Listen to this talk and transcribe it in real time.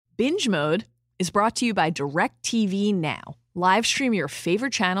Binge Mode is brought to you by DirecTV Now. Live stream your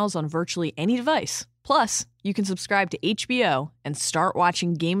favorite channels on virtually any device. Plus, you can subscribe to HBO and start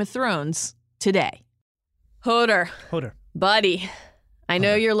watching Game of Thrones today. Hodor. Buddy, I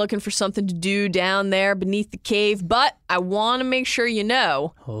know you're looking for something to do down there beneath the cave, but I want to make sure you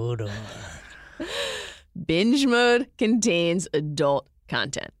know. Hodor. Binge Mode contains adult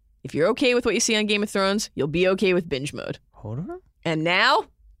content. If you're okay with what you see on Game of Thrones, you'll be okay with Binge Mode. Hodor? And now,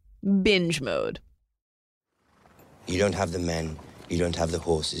 Binge Mode. You don't have the men, you don't have the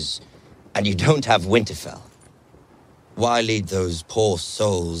horses, and you don't have Winterfell. Why lead those poor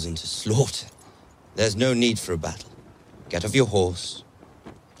souls into slaughter? There's no need for a battle. Get off your horse.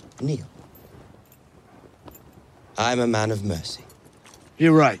 Kneel. I'm a man of mercy.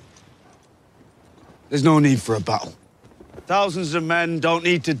 You're right. There's no need for a battle. Thousands of men don't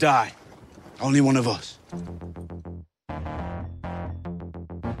need to die. Only one of us.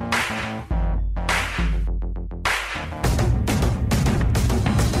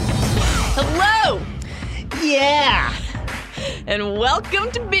 Hello! Yeah! And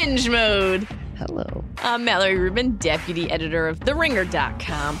welcome to Binge Mode. Hello. I'm Mallory Rubin, deputy editor of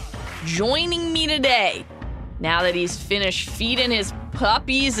TheRinger.com. Joining me today, now that he's finished feeding his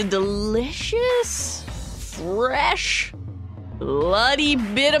puppies a delicious, fresh, bloody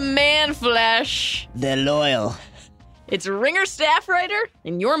bit of man flesh, They're loyal. it's Ringer staff writer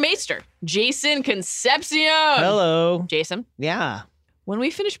and your maester, Jason Concepcion. Hello. Jason, Yeah, when we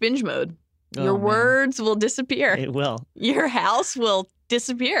finish Binge Mode, Oh, your man. words will disappear. it will. Your house will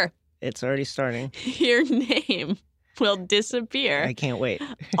disappear. It's already starting. Your name will disappear. I can't wait.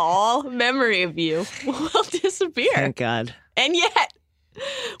 All memory of you will disappear. Thank God. And yet,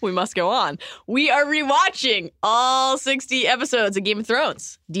 we must go on. We are rewatching all 60 episodes of Game of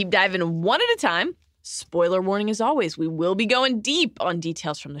Thrones. Deep diving one at a time. Spoiler warning as always, we will be going deep on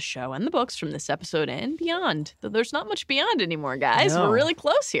details from the show and the books from this episode and beyond. Though there's not much beyond anymore, guys. No. We're really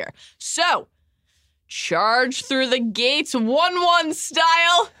close here. So, charge through the gates 1-1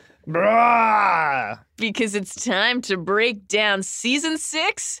 style. Brah! Because it's time to break down Season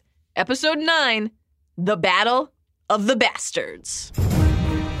 6, Episode 9, The Battle of the Bastards.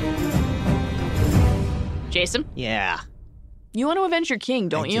 Jason, Yeah. you want to avenge your king,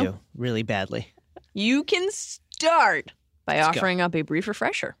 don't I you? do. Really badly. You can start by Let's go. offering up a brief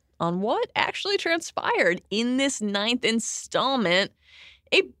refresher on what actually transpired in this 9th installment,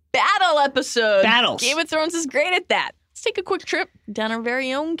 a battle episode. Battles. Game of Thrones is great at that. Let's take a quick trip down our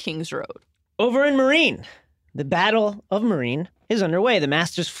very own King's Road. Over in Marine, the Battle of Marine is underway. The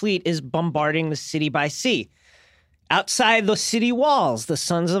Master's fleet is bombarding the city by sea. Outside the city walls, the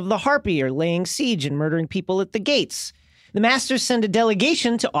Sons of the Harpy are laying siege and murdering people at the gates. The Masters send a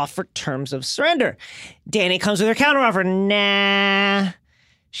delegation to offer terms of surrender. Dany comes with her counteroffer. Nah.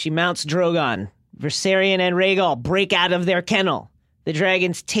 She mounts Drogon. Viserion and Rhaegal break out of their kennel. The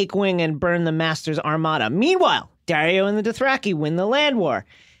dragons take wing and burn the Master's armada. Meanwhile, Dario and the Dothraki win the land war.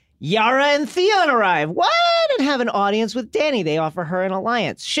 Yara and Theon arrive. What? And have an audience with Dany. They offer her an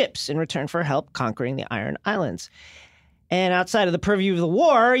alliance, ships, in return for help conquering the Iron Islands. And outside of the purview of the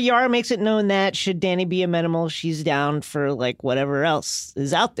war, Yara makes it known that should Dany be amenable, she's down for like whatever else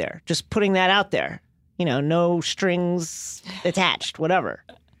is out there. Just putting that out there. You know, no strings attached, whatever.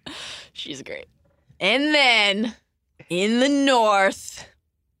 She's great. And then, in the north,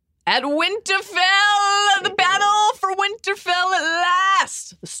 at Winterfell, the battle for Winterfell at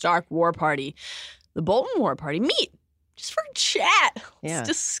last. The Stark War Party, the Bolton War Party meet just for a chat. Let's Yeah.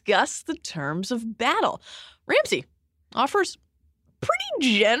 discuss the terms of battle. Ramsay offers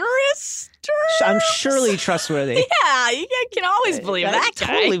pretty generous terms. I'm surely trustworthy. Yeah, you can always believe I that guy.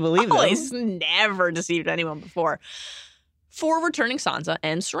 totally believe him. Always never deceived anyone before. For returning Sansa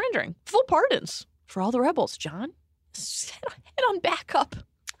and surrendering. Full pardons for all the rebels. John, head on back up.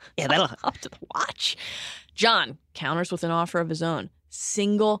 Yeah, that'll... Up to the watch. John counters with an offer of his own.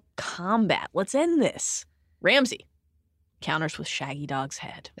 Single combat. Let's end this. Ramsay counters with Shaggy Dog's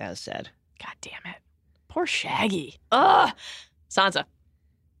head. That was sad. God damn it. Poor Shaggy. Ugh. Sansa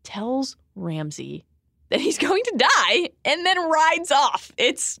tells Ramsay that he's going to die and then rides off.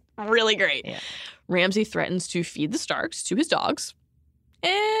 It's really great. Yeah. Ramsay threatens to feed the Starks to his dogs,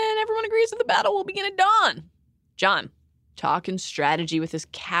 and everyone agrees that the battle will begin at dawn. John talking strategy with his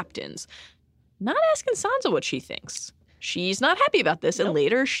captains, not asking Sansa what she thinks. She's not happy about this, and Nope.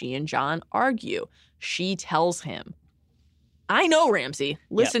 later she and John argue. She tells him, I know, Ramsay,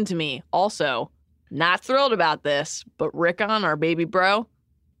 listen to me. Also, not thrilled about this, but Rickon, our baby bro,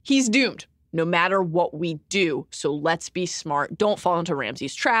 he's doomed no matter what we do. So let's be smart. Don't fall into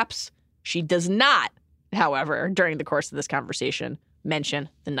Ramsay's traps. She does not, however, during the course of this conversation, mention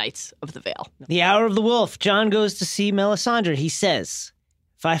the Knights of the Vale. The hour of the wolf. Jon goes to see Melisandre. He says,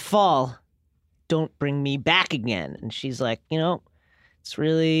 if I fall, don't bring me back again. And she's like,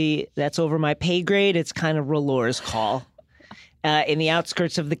 that's over my pay grade. It's kind of R'hllor's call. In the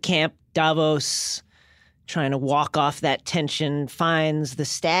outskirts of the camp, Davos, trying to walk off that tension, finds the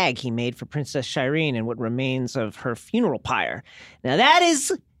stag he made for Princess Shireen and what remains of her funeral pyre. Now that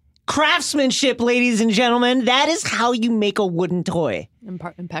is craftsmanship, ladies and gentlemen. That is how you make a wooden toy.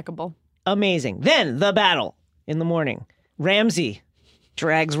 Impeccable. Amazing. Then the battle in the morning. Ramsay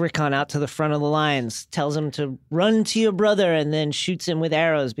drags Rickon out to the front of the lines, tells him to run to your brother, and then shoots him with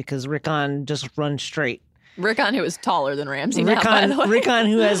arrows because Rickon just runs straight. Rickon, who is taller than Ramsay now, by the way. Rickon,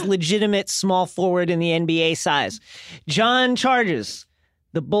 who has legitimate small forward in the NBA size. Jon charges.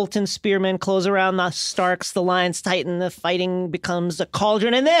 The Bolton spearmen close around the Starks. The lines tighten. The fighting becomes a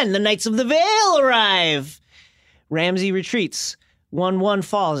cauldron. And then the Knights of the Vale arrive. Ramsay retreats. 1-1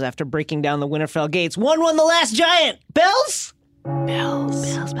 falls after breaking down the Winterfell gates. 1-1 the last giant. Bells?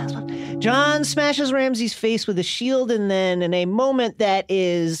 Bells. Jon smashes Ramsay's face with a shield, and then in a moment that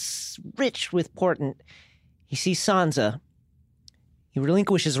is rich with portent, he sees Sansa. He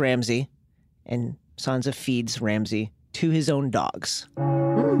relinquishes Ramsay, and Sansa feeds Ramsay to his own dogs.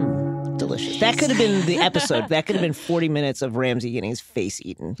 Delicious. That could have been the episode. That could have been 40 minutes of Ramsay getting his face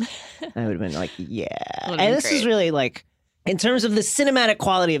eaten. I would have been like, yeah. And this is really like, in terms of the cinematic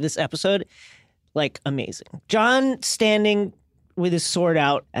quality of this episode, like amazing. Jon standing with his sword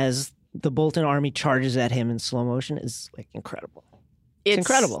out as the Bolton army charges at him in slow motion is like incredible. It's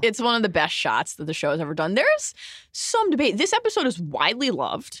incredible. It's one of the best shots that the show has ever done. There's some debate. This episode is widely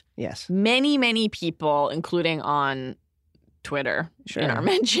loved. Yes. Many, many people, including on Twitter in our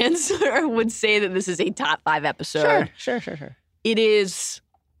mentions, would say that this is a top 5 episode. Sure. It is,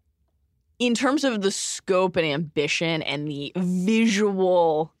 in terms of the scope and ambition and the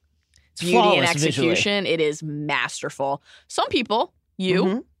visual beauty and execution, it is masterful. Some people,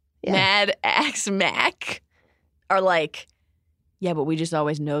 Mad Axe Mac, are like, yeah, but we just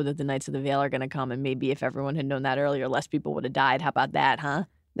always know that the Knights of the Vale are going to come, and maybe if everyone had known that earlier, less people would have died. How about that, huh?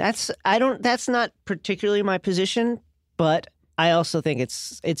 That's not particularly my position, but I also think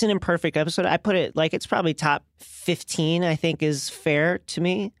it's an imperfect episode. I put it like it's probably top 15, I think is fair to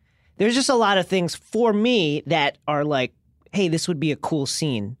me. There's just a lot of things for me that are like, hey, this would be a cool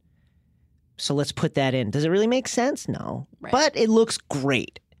scene. So let's put that in. Does it really make sense? No. Right. But it looks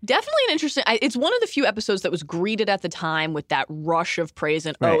great. Definitely an interesting. It's one of the few episodes that was greeted at the time with that rush of praise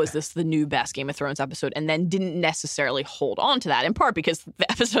and, is this the new best Game of Thrones episode? And then didn't necessarily hold on to that, in part because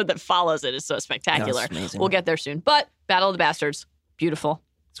the episode that follows it is so spectacular. We'll get there soon. But Battle of the Bastards, beautiful.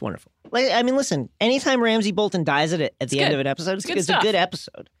 It's wonderful. I mean, listen, anytime Ramsay Bolton dies at the end of an episode, it's a good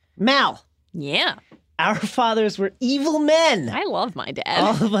episode. Mal. Yeah. Our fathers were evil men. I love my dad.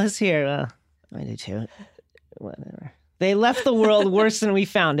 All of us here. I do too. Whatever. They left the world worse than we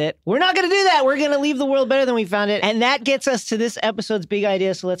found it. We're not going to do that. We're going to leave the world better than we found it. And that gets us to this episode's big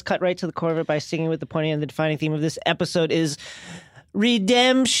idea. So let's cut right to the core of it by sticking with the pointing and the defining theme of this episode is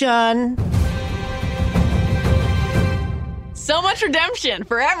redemption. So much redemption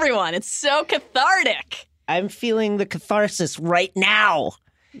for everyone. It's so cathartic. I'm feeling the catharsis right now.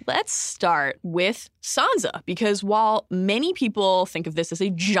 Let's start with Sansa, because while many people think of this as a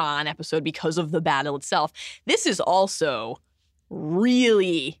Jon episode because of the battle itself, this is also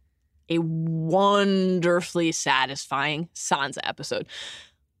really a wonderfully satisfying Sansa episode.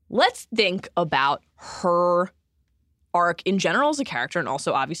 Let's think about her arc in general as a character, and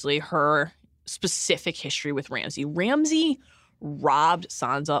also obviously her specific history with Ramsay. Ramsay robbed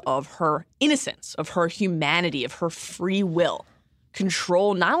Sansa of her innocence, of her humanity, of her free will.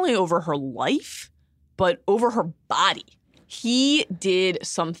 Control not only over her life, but over her body. He did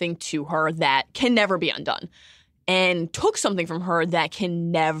something to her that can never be undone and took something from her that can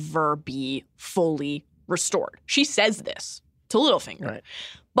never be fully restored. She says this to Littlefinger, right.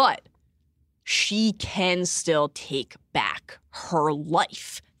 But she can still take back her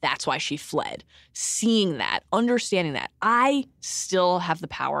life. That's why she fled. Seeing that, understanding that, I still have the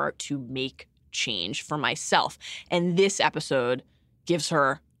power to make change for myself. And this episode gives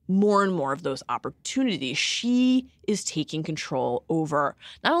her more and more of those opportunities. She is taking control over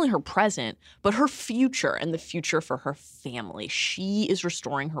not only her present, but her future and the future for her family. She is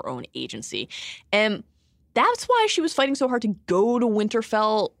restoring her own agency. And that's why she was fighting so hard to go to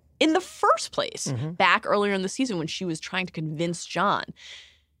Winterfell in the first place, back earlier in the season when she was trying to convince Jon.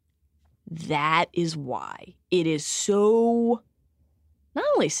 That is why it is so not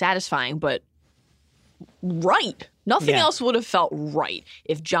only satisfying, but right. Nothing else would have felt right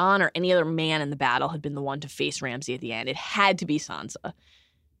if Jon or any other man in the battle had been the one to face Ramsay at the end. It had to be Sansa.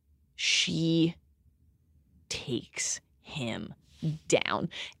 She takes him down.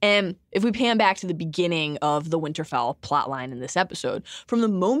 And if we pan back to the beginning of the Winterfell plotline in this episode, from the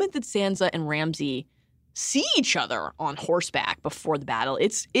moment that Sansa and Ramsay see each other on horseback before the battle,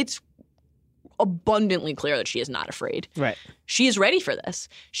 it's abundantly clear that she is not afraid. Right. She is ready for this.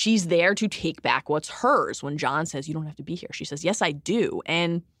 She's there to take back what's hers. When Jon says, you don't have to be here, she says, yes, I do.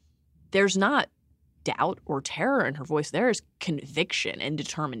 And there's not doubt or terror in her voice. There is conviction and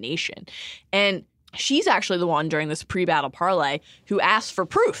determination. And she's actually the one during this pre-battle parlay who asked for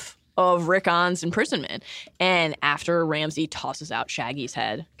proof of Rickon's imprisonment. And after Ramsay tosses out Shaggy's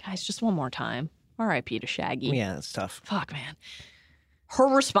head, guys, just one more time. R.I.P. to Shaggy. Yeah, that's tough. Fuck, man. Her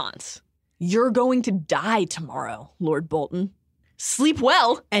response, you're going to die tomorrow, Lord Bolton. Sleep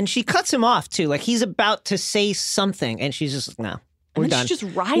well. And she cuts him off, too. Like, he's about to say something, and she's just like, no, we're done. She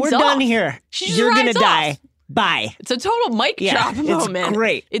just rides off. We're done here. You're going to die. Bye. It's a total mic drop moment. It's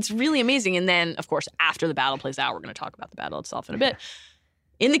great. It's really amazing. And then, of course, after the battle plays out, we're going to talk about the battle itself in a bit.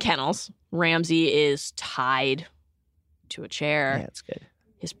 In the kennels, Ramsay is tied to a chair. Yeah, it's good.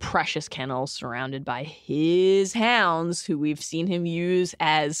 His precious kennels surrounded by his hounds, who we've seen him use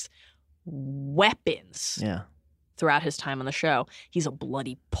as weapons throughout his time on the show. He's a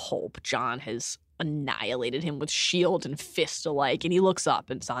bloody pulp. Jon has annihilated him with shield and fist alike. And he looks up,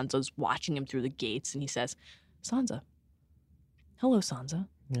 and Sansa's watching him through the gates, and he says, Sansa. Hello, Sansa.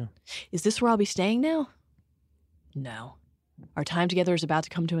 Yeah. Is this where I'll be staying now? No. Our time together is about to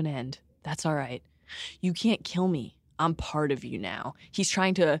come to an end. That's all right. You can't kill me. I'm part of you now. He's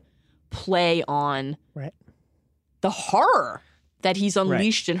trying to play on the horror that he's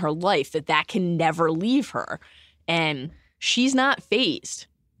unleashed in her life, that can never leave her. And she's not fazed.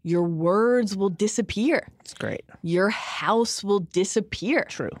 Your words will disappear. It's great. Your house will disappear.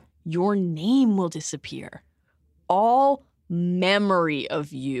 True. Your name will disappear. All memory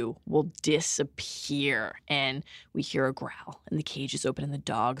of you will disappear. And we hear a growl, and the cage is open, and the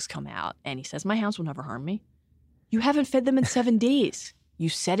dogs come out. And he says, my hounds will never harm me. You haven't fed them in 7 days. You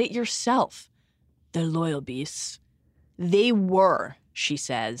said it yourself. They're loyal beasts. They were, she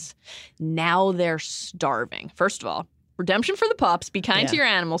says. Now they're starving. First of all, redemption for the pups. Be kind to your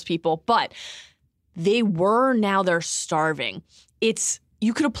animals, people. But they were, now they're starving.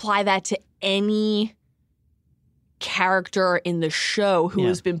 You could apply that to any character in the show who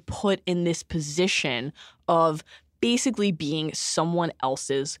has been put in this position of basically being someone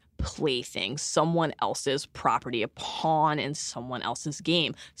else's plaything, someone else's property, a pawn in someone else's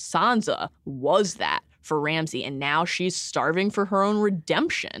game. Sansa was that for Ramsay, and now she's starving for her own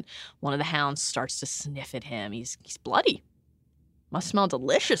redemption. One of the hounds starts to sniff at him. He's bloody. Must smell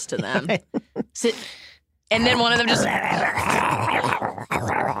delicious to them. And then one of them just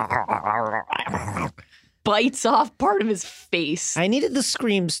bites off part of his face. I needed the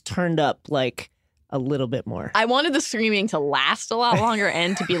screams turned up like a little bit more. I wanted the screaming to last a lot longer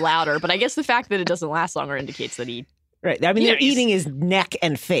and to be louder, but I guess the fact that it doesn't last longer indicates that he... Right. I mean, they're eating his neck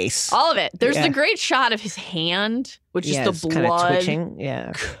and face. All of it. There's the great shot of his hand, which is the blood kind of twitching.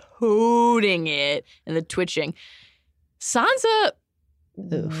 coating it and the twitching. Sansa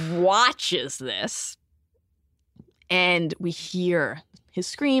watches this, and we hear his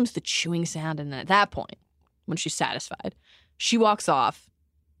screams, the chewing sound, and then at that point, when she's satisfied, she walks off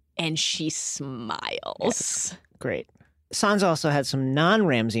and she smiles. Yes. Great. Sansa also had some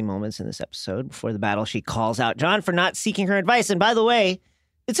non-Ramsay moments in this episode. Before the battle, she calls out Jon for not seeking her advice. And by the way,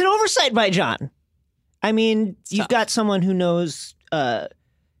 it's an oversight by Jon. I mean, you've got someone who knows,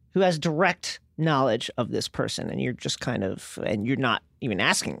 who has direct knowledge of this person, and you're just and you're not even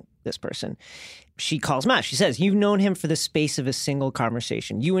asking this person. She calls him out. She says, you've known him for the space of a single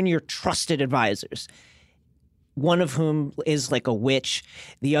conversation. You and your trusted advisors. One of whom is like a witch.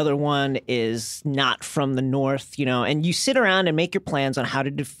 The other one is not from the north, and you sit around and make your plans on how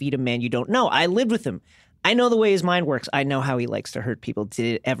to defeat a man you don't know. I lived with him. I know the way his mind works. I know how he likes to hurt people. Did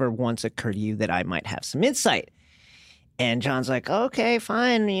it ever once occur to you that I might have some insight? And Jon's like, okay,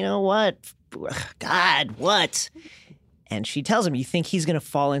 fine. You know what? God, what? And she tells him, you think he's going to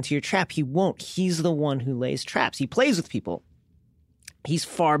fall into your trap? He won't. He's the one who lays traps. He plays with people. He's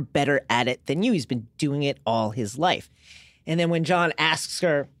far better at it than you. He's been doing it all his life. And then when Jon asks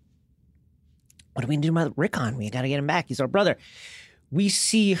her, what are we going to do about Rickon? We got to get him back. He's our brother. We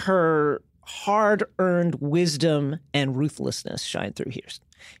see her hard-earned wisdom and ruthlessness shine through here.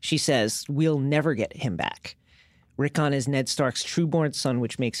 She says, we'll never get him back. Rickon is Ned Stark's true-born son,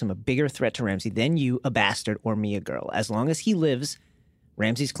 which makes him a bigger threat to Ramsay than you, a bastard, or me, a girl. As long as he lives,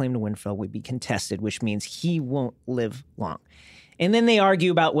 Ramsay's claim to Winterfell would be contested, which means he won't live long. And then they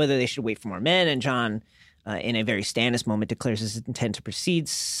argue about whether they should wait for more men, and Jon, in a very Stannis moment, declares his intent to proceed.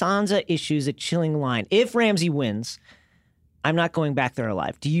 Sansa issues a chilling line. If Ramsay wins, I'm not going back there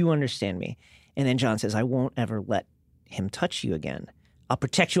alive. Do you understand me? And then Jon says, I won't ever let him touch you again. I'll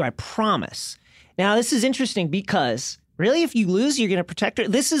protect you, I promise. Now, this is interesting because really, if you lose, you're going to protect her.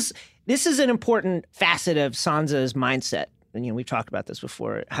 This is an important facet of Sansa's mindset. And, we've talked about this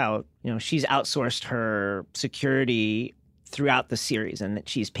before, how, she's outsourced her security throughout the series and that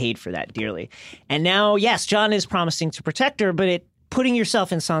she's paid for that dearly. And now, yes, Jon is promising to protect her, but putting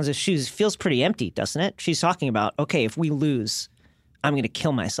yourself in Sansa's shoes feels pretty empty, doesn't it? She's talking about, okay, if we lose, I'm going to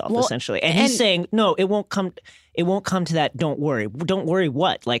kill myself, essentially. And he's saying, no, it won't come to that. Don't worry. Don't worry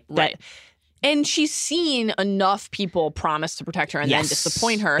what? Like that. And she's seen enough people promise to protect her and then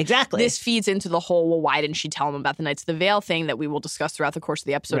disappoint her. Exactly. This feeds into the whole, well, why didn't she tell him about the Knights of the Vale thing that we will discuss throughout the course of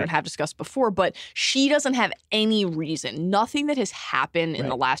the episode and have discussed before. But she doesn't have any reason. Nothing that has happened in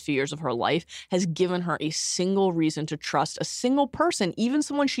the last few years of her life has given her a single reason to trust a single person, even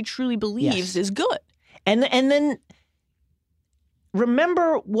someone she truly believes is good. And then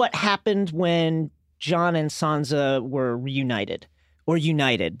remember what happened when Jon and Sansa were reunited. Or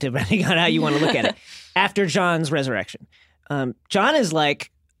united, depending on how you want to look at it, after Jon's resurrection. Jon is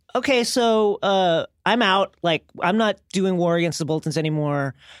like, okay, so I'm out. Like, I'm not doing war against the Boltons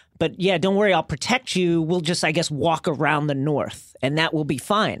anymore. But yeah, don't worry, I'll protect you. We'll just, I guess, walk around the north, and that will be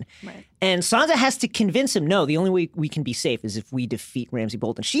fine. Right. And Sansa has to convince him, no, the only way we can be safe is if we defeat Ramsay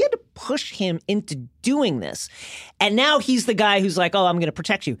Bolton. She had to push him into doing this. And now he's the guy who's like, oh, I'm going to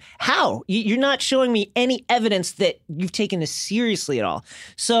protect you. How? You're not showing me any evidence that you've taken this seriously at all.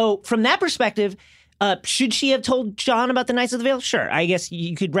 So from that perspective, should she have told Jon about the Knights of the Vale? Sure, I guess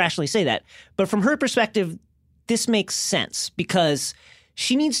you could rationally say that. But from her perspective, this makes sense because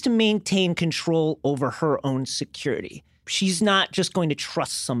she needs to maintain control over her own security. She's not just going to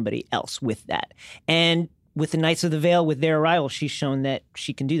trust somebody else with that. And with the Knights of the Vale, with their arrival, she's shown that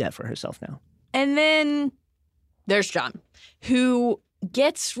she can do that for herself now. And then there's Jon, who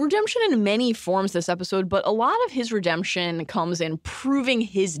gets redemption in many forms this episode, but a lot of his redemption comes in proving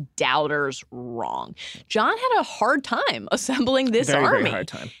his doubters wrong. Jon had a hard time assembling this army. Very hard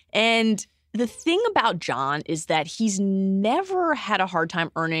time. And the thing about Jon is that he's never had a hard time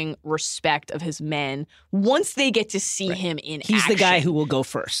earning respect of his men once they get to see him in action. He's the guy who will go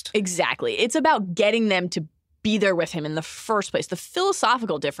first. Exactly. It's about getting them to be there with him in the first place. The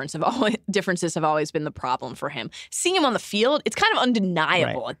philosophical differences have always been the problem for him. Seeing him on the field, it's kind of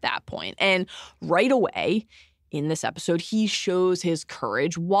undeniable at that point. And right away, in this episode, he shows his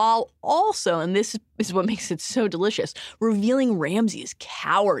courage while also, and this is what makes it so delicious, revealing Ramsay's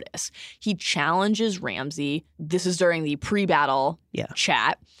cowardice. He challenges Ramsay. This is during the pre-battle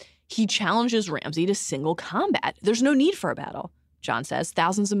chat. He challenges Ramsay to single combat. There's no need for a battle. Jon says,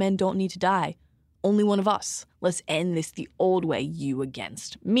 thousands of men don't need to die. Only one of us. Let's end this the old way, you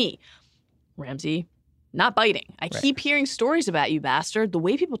against me. Ramsay, not biting. I keep hearing stories about you, bastard. The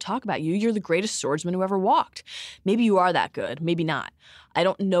way people talk about you, you're the greatest swordsman who ever walked. Maybe you are that good. Maybe not. I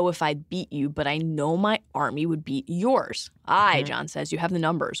don't know if I'd beat you, but I know my army would beat yours. Aye, Jon says, you have the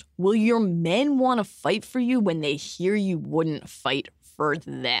numbers. Will your men want to fight for you when they hear you wouldn't fight for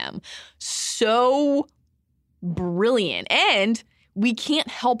them? So brilliant. And we can't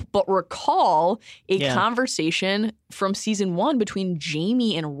help but recall a conversation from season 1 between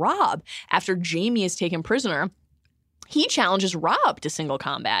Jaime and Robb. After Jaime is taken prisoner, he challenges Robb to single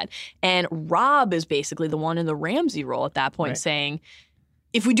combat. And Robb is basically the one in the Ramsay role at that point saying,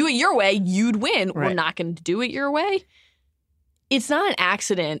 if we do it your way, you'd win. We're not going to do it your way. It's not an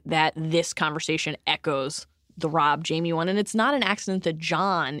accident that this conversation echoes the Robb-Jaime one. And it's not an accident that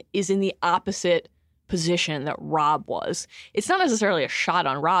Jon is in the opposite position that Robb was. It's not necessarily a shot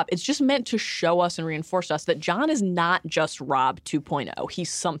on Robb. It's just meant to show us and reinforce us that Jon is not just Robb 2.0.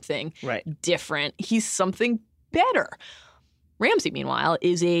 He's something different. He's something better. Ramsay, meanwhile,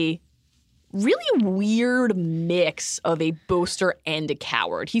 is a really weird mix of a boaster and a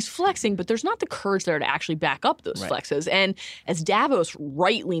coward. He's flexing, but there's not the courage there to actually back up those flexes. And as Davos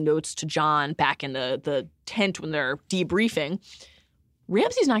rightly notes to Jon back in the tent when they're debriefing,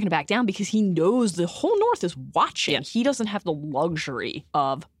 Ramsay's not going to back down because he knows the whole North is watching. Yeah. He doesn't have the luxury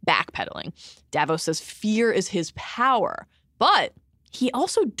of backpedaling. Davos says fear is his power, but he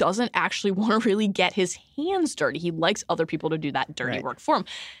also doesn't actually want to really get his hands dirty. He likes other people to do that dirty work for him.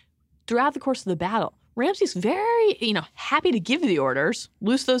 Throughout the course of the battle, Ramsay's very, happy to give the orders,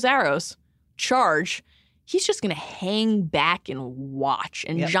 loose those arrows, charge. He's just going to hang back and watch.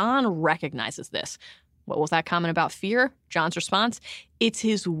 And Jon recognizes this. What was that comment about fear? Jon's response, it's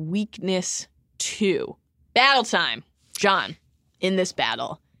his weakness too. Battle time. Jon, in this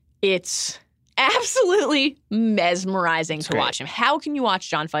battle, it's absolutely mesmerizing to watch him. How can you watch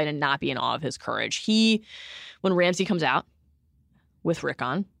Jon fight and not be in awe of his courage? When Ramsay comes out with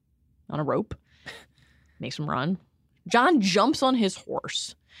Rickon on a rope, makes him run, Jon jumps on his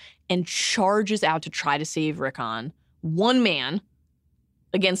horse and charges out to try to save Rickon, one man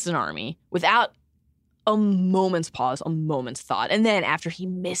against an army, without a moment's pause, a moment's thought. And then after he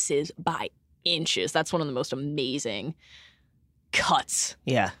misses by inches, that's one of the most amazing cuts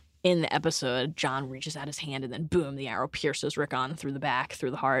in the episode. Jon reaches out his hand and then boom, the arrow pierces Rickon through the back,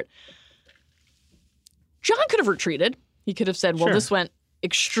 through the heart. Jon could have retreated. He could have said, well, this went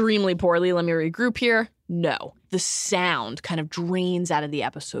extremely poorly. Let me regroup here. No. The sound kind of drains out of the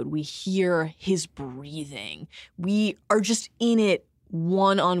episode. We hear his breathing. We are just in it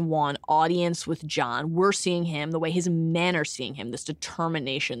one-on-one, audience with Jon. We're seeing him the way his men are seeing him, this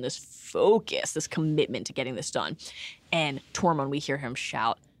determination, this focus, this commitment to getting this done. And Tormund, we hear him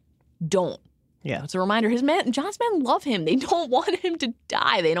shout, don't. Yeah. It's a reminder. Jon's men love him. They don't want him to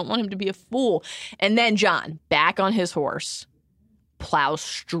die. They don't want him to be a fool. And then Jon, back on his horse, plows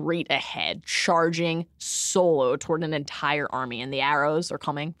straight ahead, charging solo toward an entire army. And the arrows are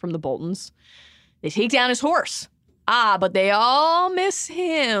coming from the Boltons. They take down his horse. But they all miss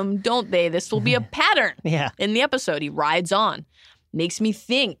him, don't they? This will be a pattern in the episode. He rides on. Makes me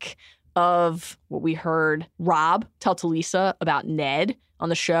think of what we heard Rob tell to Lisa about Ned on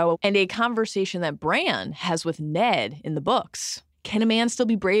the show and a conversation that Bran has with Ned in the books. Can a man still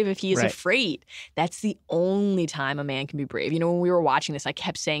be brave if he is afraid? That's the only time a man can be brave. You know, when we were watching this, I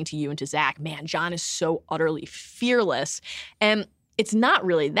kept saying to you and to Zach, man, Jon is so utterly fearless. And it's not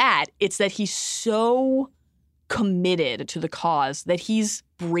really that. It's that he's so committed to the cause that he's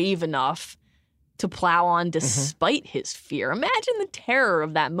brave enough to plow on despite his fear. Imagine the terror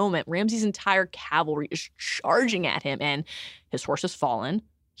of that moment. Ramsay's entire cavalry is charging at him and his horse has fallen.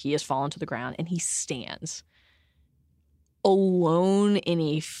 He has fallen to the ground and he stands alone in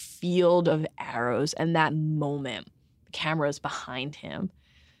a field of arrows. And that moment, the camera is behind him.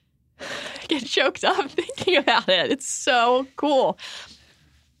 I get choked up thinking about it. It's so cool.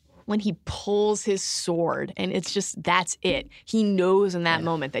 When he pulls his sword, and it's just, that's it. He knows in that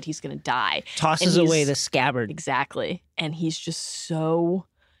moment that he's going to die. Tosses away the scabbard. Exactly. And he's just so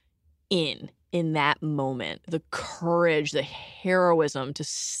in that moment. The courage, the heroism to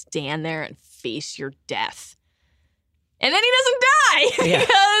stand there and face your death. And then he doesn't die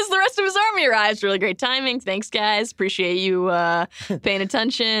because the rest of his army arrives. Really great timing. Thanks, guys. Appreciate you paying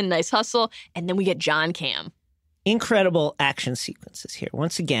attention. Nice hustle. And then we get Jon Cam. Incredible action sequences here.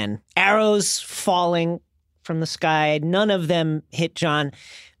 Once again, arrows falling from the sky. None of them hit Jon.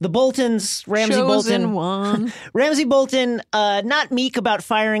 The Boltons, Ramsay Bolton, not meek about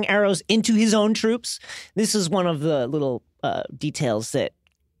firing arrows into his own troops. This is one of the little details that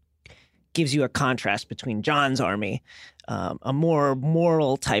gives you a contrast between Jon's army, a more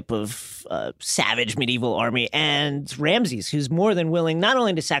moral type of savage medieval army, and Ramsay's, who's more than willing not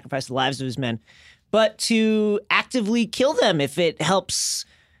only to sacrifice the lives of his men, but to actively kill them if it helps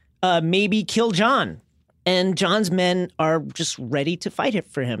maybe kill Jon. And Jon's men are just ready to fight it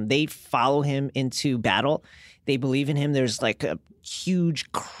for him. They follow him into battle. They believe in him. There's like a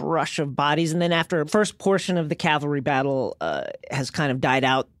huge crush of bodies. And then after the first portion of the cavalry battle has kind of died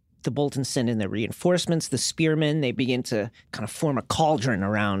out, the Boltons send in their reinforcements, the spearmen. They begin to kind of form a cauldron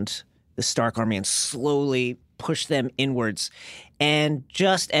around the Stark army and slowly push them inwards. And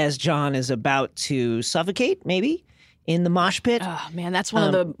just as Jon is about to suffocate, maybe, in the mosh pit. Oh, man, that's one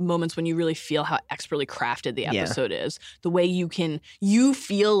of the moments when you really feel how expertly crafted the episode is. The way you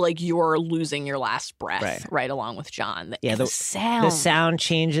feel like you're losing your last breath right along with Jon. The sound. The sound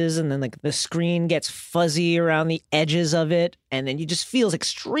changes and then the screen gets fuzzy around the edges of it. And then you just feels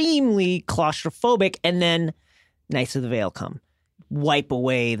extremely claustrophobic. And then Knights of the Vale come. Wipe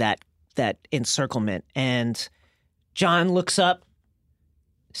away that encirclement. And Jon looks up,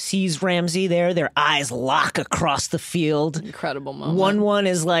 sees Ramsay there. Their eyes lock across the field. Incredible moment. 1-1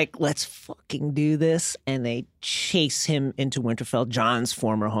 is like, let's fucking do this. And they chase him into Winterfell, Jon's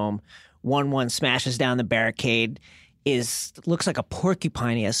former home. 1-1 smashes down the barricade. Looks like a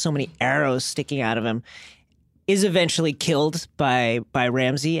porcupine. He has so many arrows sticking out of him. Is eventually killed by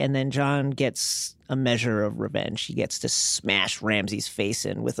Ramsay. And then Jon gets a measure of revenge. He gets to smash Ramsay's face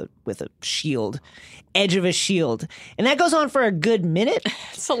in with a shield. Edge of a shield. And that goes on for a good minute.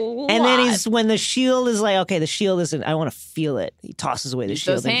 It's a lot. And then when the shield is like, okay, the shield isn't, I want to feel it. He tosses away the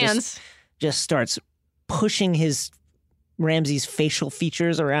shield and just starts pushing Ramsay's facial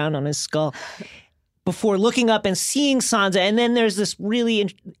features around on his skull. before looking up and seeing Sansa. And then there's this really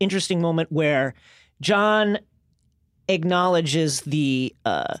interesting moment where Jon acknowledges the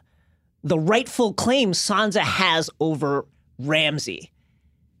rightful claim Sansa has over Ramsay.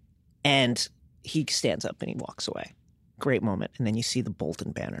 And he stands up and he walks away. Great moment. And then you see the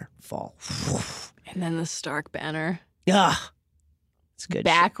Bolton banner fall. And then the Stark banner. Ah, it's good.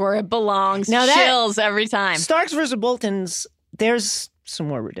 Back where it belongs. Now Chills every time. Starks versus Boltons, there's some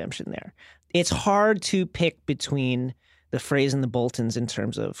more redemption there. It's hard to pick between the Freys and the Boltons in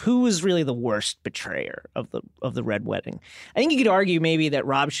terms of who was really the worst betrayer of the Red Wedding. I think you could argue maybe that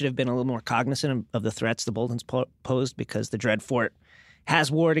Robb should have been a little more cognizant of the threats the Boltons posed, because the Dreadfort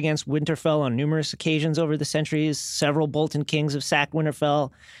has warred against Winterfell on numerous occasions over the centuries. Several Bolton kings have sacked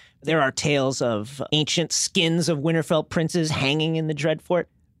Winterfell. There are tales of ancient skins of Winterfell princes hanging in the Dreadfort.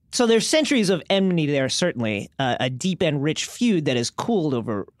 So there's centuries of enmity there, certainly, a deep and rich feud that has cooled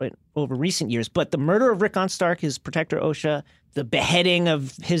over recent years. But the murder of Rickon Stark, his protector Osha, the beheading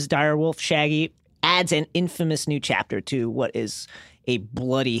of his direwolf Shaggy, adds an infamous new chapter to what is a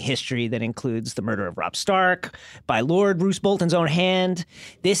bloody history that includes the murder of Robb Stark by Lord Roose Bolton's own hand.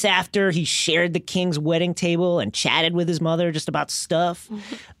 This after he shared the king's wedding table and chatted with his mother just about stuff.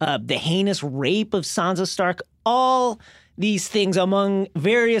 The heinous rape of Sansa Stark, all these things among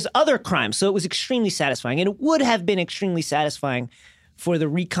various other crimes. So it was extremely satisfying. And it would have been extremely satisfying for the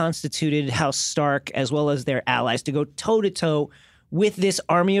reconstituted House Stark as well as their allies to go toe-to-toe with this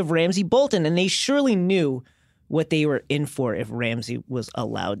army of Ramsay Bolton. And they surely knew what they were in for if Ramsay was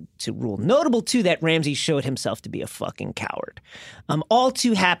allowed to rule. Notable, too, that Ramsay showed himself to be a fucking coward. I'm all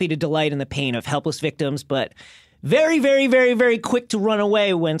too happy to delight in the pain of helpless victims, but very, very, very, very quick to run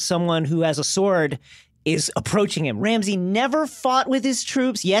away when someone who has a sword is approaching him. Ramsay never fought with his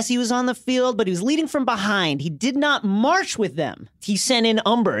troops. Yes, he was on the field, but he was leading from behind. He did not march with them. He sent in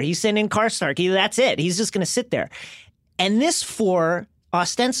Umber. He sent in Karstark. That's it. He's just going to sit there. And this for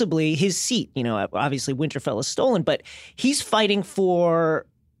ostensibly his seat. You know, obviously Winterfell is stolen, but he's fighting for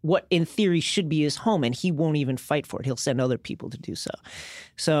what in theory should be his home, and he won't even fight for it. He'll send other people to do so.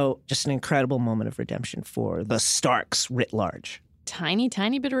 So just an incredible moment of redemption for the Starks writ large. Tiny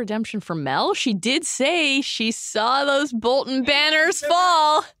bit of redemption for Mel. She did say she saw those Bolton banners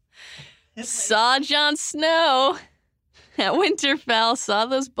fall. Saw Jon Snow at Winterfell. Saw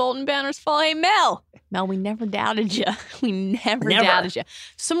those Bolton banners fall. Hey, Mel, we never doubted you. We never doubted you.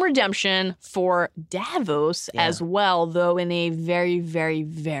 Some redemption for Davos as well, though in a very, very,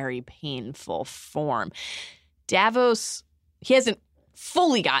 very painful form. Davos, he hasn't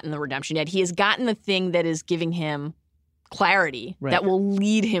fully gotten the redemption yet. He has gotten the thing that is giving him clarity that will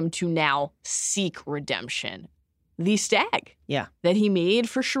lead him to now seek redemption. The stag that he made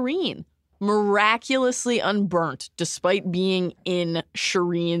for Shireen, miraculously unburnt despite being in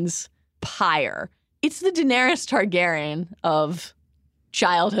Shireen's pyre. It's the Daenerys Targaryen of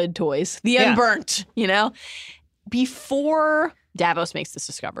childhood toys, the unburnt, you know? Before Davos makes this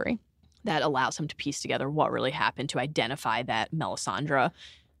discovery that allows him to piece together what really happened, to identify that Melisandre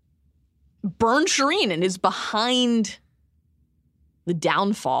burned Shireen and is behind the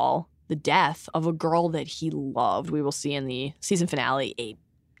downfall, the death of a girl that he loved. We will see in the season finale a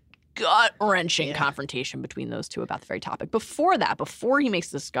gut-wrenching confrontation between those two about the very topic. Before that, before he makes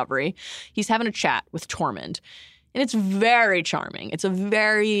the discovery, he's having a chat with Tormund. And it's very charming. It's a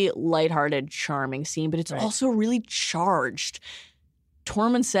very lighthearted, charming scene, but it's also really charged.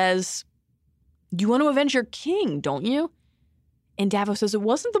 Tormund says, "You want to avenge your king, don't you?" And Davos says, "It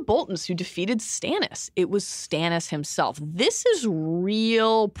wasn't the Boltons who defeated Stannis. It was Stannis himself." This is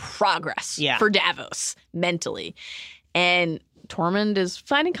real progress for Davos mentally. And Tormund is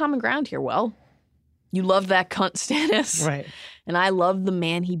finding common ground here. Well, you love that cunt Stannis. Right. And I love the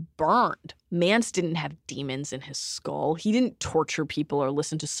man he burned. Mance didn't have demons in his skull. He didn't torture people or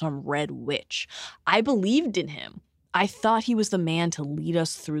listen to some red witch. I believed in him. I thought he was the man to lead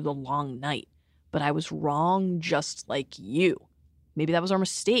us through the long night. But I was wrong just like you. Maybe that was our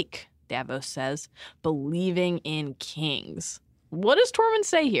mistake, Davos says, believing in kings. What does Tormund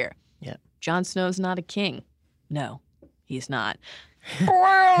say here? Yeah. Jon Snow's not a king. No, he's not.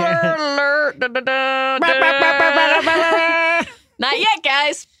 Spoiler alert. Not yet,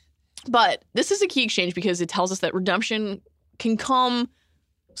 guys. But this is a key exchange because it tells us that redemption can come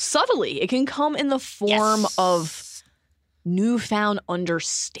subtly. It can come in the form of newfound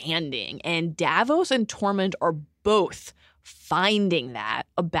understanding. And Davos and Tormund are both finding that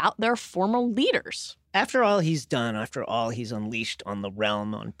about their former leaders. After all he's done, after all he's unleashed on the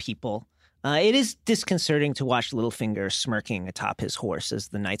realm, on people, it is disconcerting to watch Littlefinger smirking atop his horse as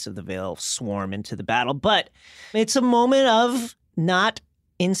the Knights of the Vale swarm into the battle. But it's a moment of not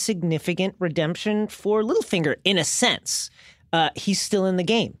insignificant redemption for Littlefinger, in a sense. He's still in the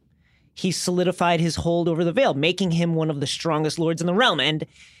game. He solidified his hold over the Vale, making him one of the strongest lords in the realm. And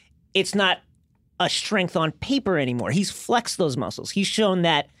it's not a strength on paper anymore. He's flexed those muscles. He's shown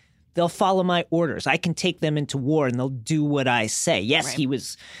that they'll follow my orders. I can take them into war and they'll do what I say. Yes, right. He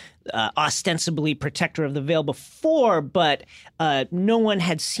was ostensibly protector of the Vale before, but no one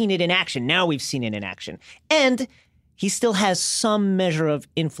had seen it in action. Now we've seen it in action. And he still has some measure of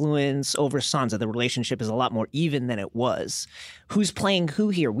influence over Sansa. The relationship is a lot more even than it was. Who's playing who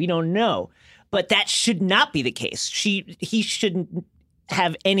here? We don't know. But that should not be the case. He shouldn't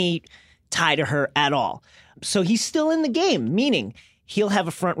have any tie to her at all. So he's still in the game, meaning he'll have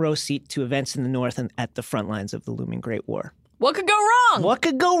a front row seat to events in the north and at the front lines of the looming Great War. What could go wrong? What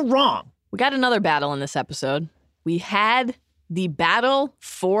could go wrong? We got another battle in this episode. We had the battle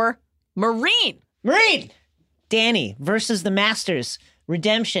for Meereen. Meereen! Dany versus the Masters.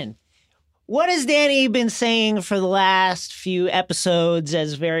 Redemption. What has Dany been saying for the last few episodes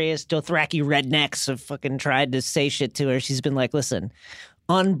as various Dothraki rednecks have fucking tried to say shit to her? She's been like, listen,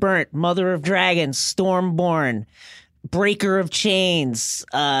 unburnt, mother of dragons, stormborn, breaker of chains,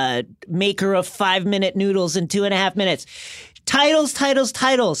 maker of 5-minute noodles in 2.5 minutes.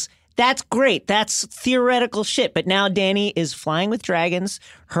 Titles. That's great. That's theoretical shit. But now Dany is flying with dragons.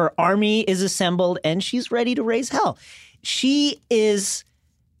 Her army is assembled and she's ready to raise hell. She is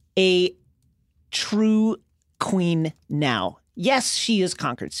a true queen now. Yes, she has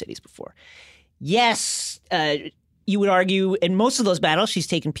conquered cities before. Yes, you would argue in most of those battles, she's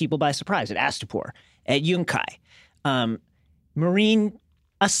taken people by surprise at Astapor, at Yunkai. Meereen,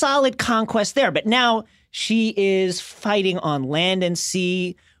 a solid conquest there. But now she is fighting on land and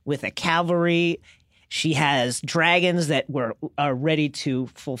sea with a cavalry. She has dragons that are ready to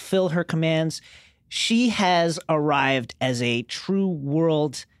fulfill her commands. She has arrived as a true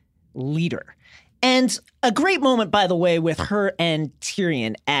world leader. And a great moment, by the way, with her and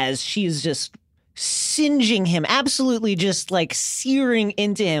Tyrion as she is just singeing him, absolutely just like searing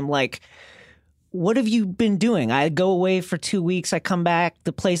into him, like, what have you been doing? I go away for 2 weeks. I come back.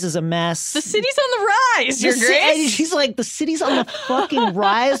 The place is a mess. The city's on the rise, Your Grace. She's like, the city's on the fucking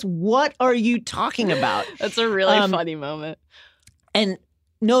rise? What are you talking about? That's a really funny moment. And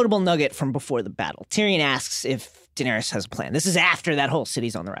notable nugget from before the battle. Tyrion asks if Daenerys has a plan. This is after that whole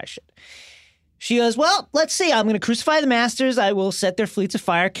city's on the rise shit. She goes, well, let's see. I'm going to crucify the Masters. I will set their fleets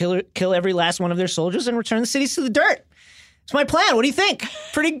afire, kill every last one of their soldiers, and return the cities to the dirt. It's my plan. What do you think?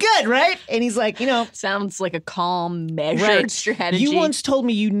 Pretty good, right? And he's like, sounds like a calm, measured strategy. You once told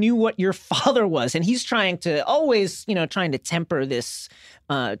me you knew what your father was. And he's trying to always, trying to temper this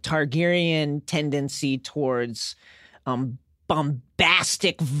Targaryen tendency towards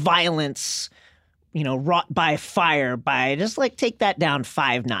bombastic violence, wrought by fire, by just like take that down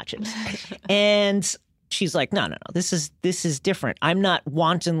 5 notches. And she's like, no. This is different. I'm not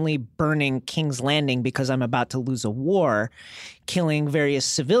wantonly burning King's Landing because I'm about to lose a war, killing various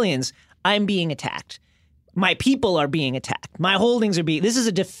civilians. I'm being attacked. My people are being attacked. My holdings are being... This is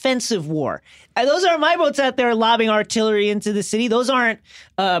a defensive war. Those aren't my boats out there lobbing artillery into the city. Those aren't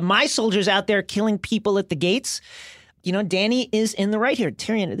my soldiers out there killing people at the gates. Dany is in the right here.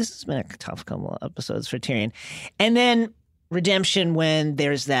 Tyrion, this has been a tough couple of episodes for Tyrion. And then redemption when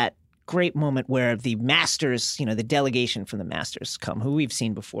there's that great moment where the Masters, the delegation from the Masters come, who we've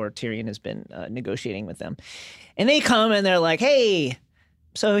seen before. Tyrion has been negotiating with them. And they come and they're like, hey,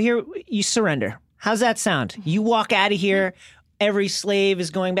 so here you surrender. How's that sound? You walk out of here. Every slave is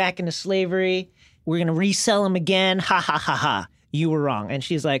going back into slavery. We're going to resell them again. Ha, ha, ha, ha. You were wrong. And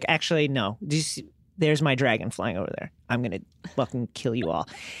she's like, actually, no. There's my dragon flying over there. I'm going to fucking kill you all.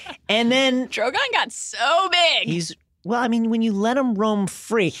 And then Drogon got so big. When you let him roam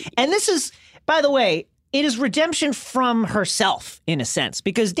free. And this is, by the way, it is redemption from herself, in a sense.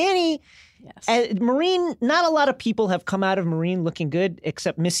 Because Dany, Meereen, not a lot of people have come out of Meereen looking good,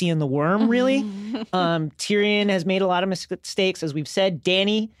 except Missy and the Worm, really. Tyrion has made a lot of mistakes, as we've said.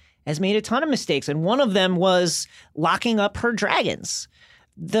 Dany has made a ton of mistakes. And one of them was locking up her dragons.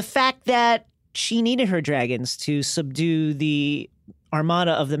 The fact that she needed her dragons to subdue the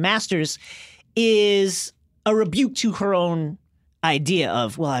armada of the Masters is a rebuke to her own idea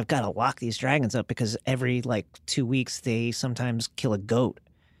of, well, I've got to lock these dragons up because every 2 weeks they sometimes kill a goat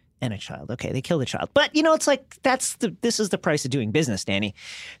and a child. Okay, they kill the child. But, it's like this is the price of doing business, Dany.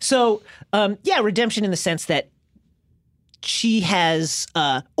 So, redemption in the sense that she has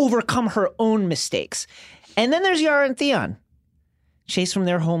overcome her own mistakes. And then there's Yara and Theon, chased from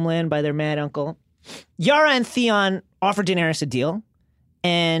their homeland by their mad uncle. Yara and Theon offer Daenerys a deal.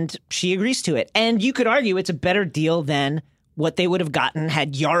 And she agrees to it. And you could argue it's a better deal than what they would have gotten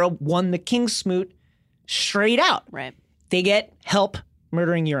had Yara won the King's Smoot straight out. Right. They get help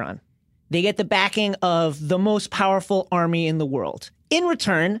murdering Euron. They get the backing of the most powerful army in the world. In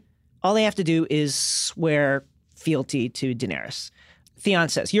return, all they have to do is swear fealty to Daenerys. Theon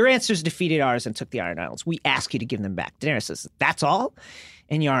says, your ancestors defeated ours and took the Iron Islands. We ask you to give them back. Daenerys says, that's all?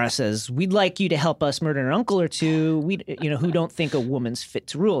 And Yara says, we'd like you to help us murder an uncle or two who don't think a woman's fit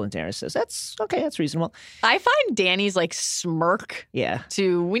to rule. And Daenerys says, that's okay, that's reasonable. I find Dany's like smirk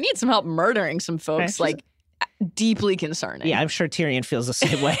we need some help murdering some folks, like deeply concerning. Yeah, I'm sure Tyrion feels the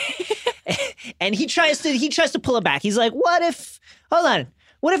same way. And he tries to pull it back. He's like, what if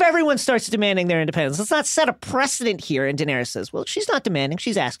everyone starts demanding their independence? Let's not set a precedent here. And Daenerys says, well, she's not demanding.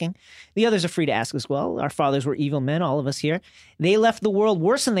 She's asking. The others are free to ask as well. Our fathers were evil men, all of us here. They left the world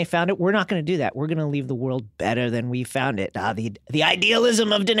worse than they found it. We're not going to do that. We're going to leave the world better than we found it. The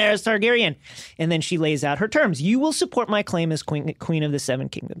idealism of Daenerys Targaryen. And then she lays out her terms. You will support my claim as queen of the Seven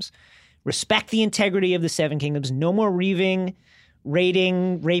Kingdoms. Respect the integrity of the Seven Kingdoms. No more reaving,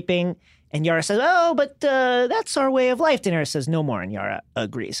 raiding, raping. And Yara says, oh, but that's our way of life. Daenerys says, no more. And Yara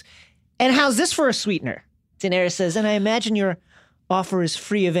agrees. And how's this for a sweetener? Daenerys says, and I imagine your offer is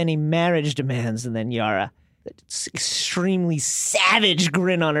free of any marriage demands. And then Yara, extremely savage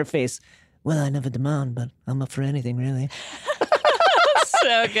grin on her face. Well, I never demand, but I'm up for anything, really.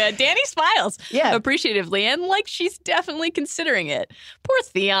 So good. Dany smiles appreciatively and like she's definitely considering it. Poor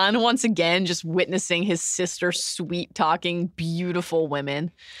Theon, once again, just witnessing his sister sweet-talking beautiful women.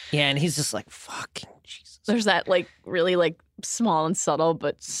 Yeah, and he's just like, fucking Jesus. There's that like really like small and subtle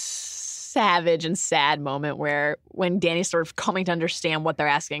but savage and sad moment where when Dany's sort of coming to understand what they're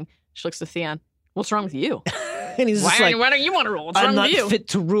asking, she looks to Theon. What's wrong with you? And he's just why don't you want to rule? What's wrong with you? I'm not fit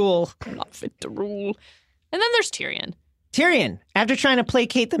to rule. I'm not fit to rule. And then there's Tyrion. Tyrion, after trying to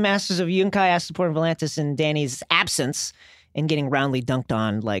placate the masters of Yunkai, Astapor, and Volantis in Dany's absence and getting roundly dunked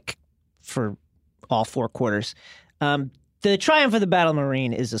on, like, for all 4 quarters, the triumph of the Battle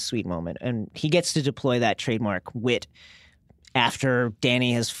Marine is a sweet moment, and he gets to deploy that trademark wit after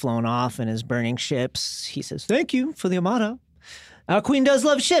Dany has flown off and is burning ships. He says, thank you for the Armada. Our queen does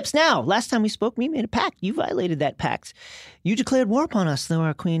love ships. Now, last time we spoke, we made a pact. You violated that pact. You declared war upon us, though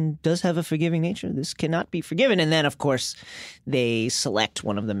our queen does have a forgiving nature. This cannot be forgiven. And then, of course, they select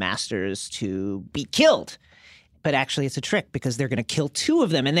one of the masters to be killed. But actually, it's a trick because they're going to kill 2 of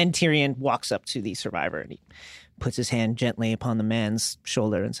them. And then Tyrion walks up to the survivor and he puts his hand gently upon the man's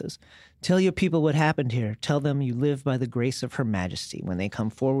shoulder and says, tell your people what happened here. Tell them you live by the grace of her majesty. When they come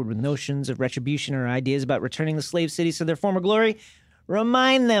forward with notions of retribution or ideas about returning the slave cities to their former glory,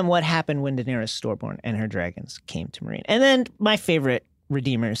 remind them what happened when Daenerys Stormborn and her dragons came to Meereen. And then my favorite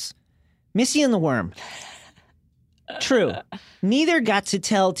redeemers, Missy and the Worm. True. Neither got to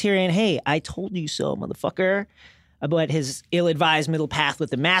tell Tyrion, hey, I told you so, motherfucker, about his ill-advised middle path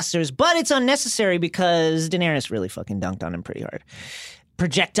with the Masters, but it's unnecessary because Daenerys really fucking dunked on him pretty hard.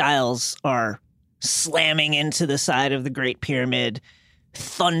 Projectiles are slamming into the side of the Great Pyramid,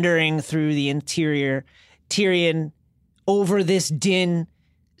 thundering through the interior. Tyrion, over this din,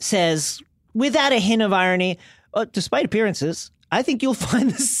 says, without a hint of irony, despite appearances, I think you'll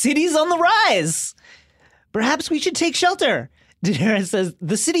find the city's on the rise. Perhaps we should take shelter. Daenerys says,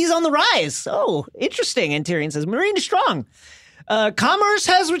 the city's on the rise. Oh, interesting. And Tyrion says, Meereen is strong. Commerce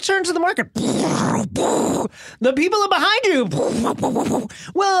has returned to the market. The people are behind you.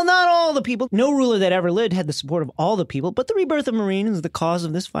 Well, not all the people. No ruler that ever lived had the support of all the people, but the rebirth of Meereen is the cause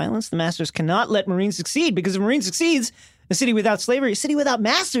of this violence. The masters cannot let Meereen succeed, because if Meereen succeeds, a city without slavery, a city without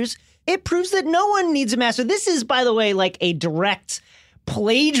masters, it proves that no one needs a master. This is, by the way, like a direct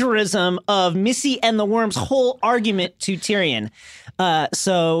plagiarism of Missy and the Worm's whole argument to Tyrion.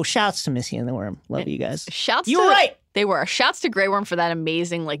 So shouts to Missy and the Worm. Love you guys. You were right. They were. Shouts to Grey Worm for that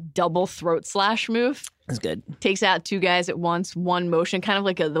amazing like double throat slash move. That's good. Takes out 2 guys at once, one motion, kind of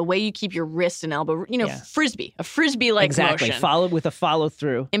like the way you keep your wrist and elbow, frisbee, a frisbee-like motion. Followed with a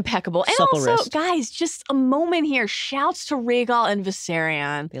follow-through. Impeccable. And supple also, wrist. guys, just a moment here. Shouts to Rhaegal and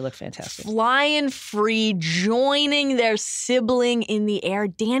Viserion. They look fantastic. Flying free, joining their sibling in the air.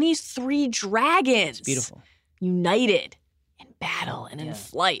 Dany's 3 dragons. It's beautiful. United in battle and in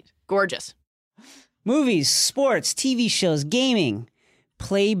flight. Gorgeous. Movies, sports, TV shows, gaming.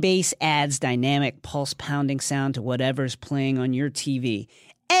 Play bass adds dynamic, pulse-pounding sound to whatever's playing on your TV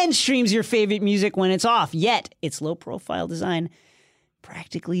and streams your favorite music when it's off. Yet, its low-profile design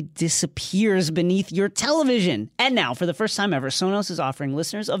practically disappears beneath your television. And now, for the first time ever, Sonos is offering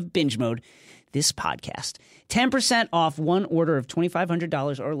listeners of Binge Mode this podcast 10% off one order of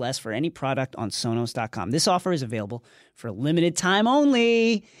 $2,500 or less for any product on Sonos.com. This offer is available for a limited time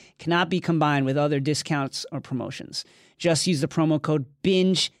only. Cannot be combined with other discounts or promotions. Just use the promo code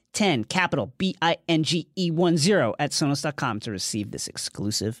BINGE10, capital BINGE10 at Sonos.com to receive this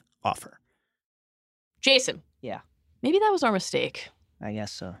exclusive offer. Jason. Yeah. Maybe that was our mistake, I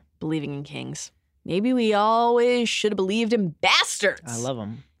guess so. believing in kings. Maybe we always should have believed in bastards. I love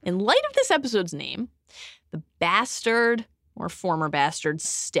them. In light of this episode's name, the bastard or former bastard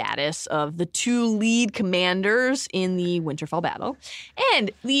status of the two lead commanders in the Winterfell battle, and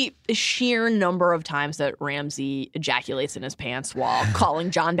the sheer number of times that Ramsay ejaculates in his pants while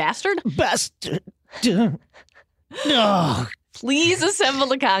calling Jon bastard. Bastard. No. Please assemble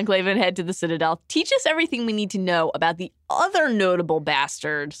the conclave and head to the Citadel. Teach us everything we need to know about the other notable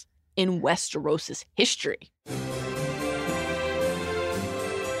bastards in Westeros' history.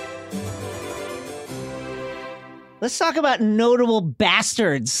 Let's talk about notable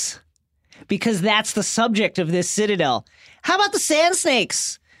bastards, because that's the subject of this Citadel. How about the Sand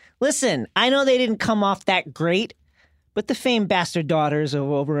Snakes? Listen, I know they didn't come off that great, but the famed bastard daughters of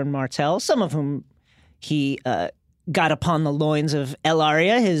Oberyn Martell, some of whom he got upon the loins of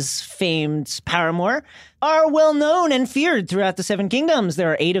Ellaria, his famed paramour, are well known and feared throughout the Seven Kingdoms.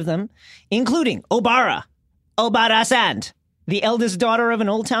 There are 8 of them, including Obara Sand, the eldest daughter of an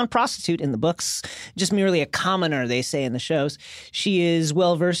Old Town prostitute in the books, just merely a commoner, they say in the shows. She is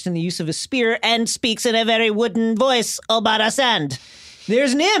well-versed in the use of a spear and speaks in a very wooden voice, Obara Sand.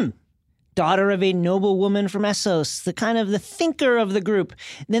 There's Nym, daughter of a noble woman from Essos, the thinker of the group.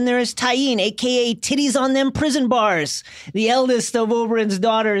 Then there is Tyene, a.k.a. Titties on Them Prison Bars, the eldest of Oberyn's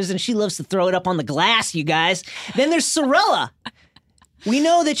daughters, and she loves to throw it up on the glass, you guys. Then there's Sorella. We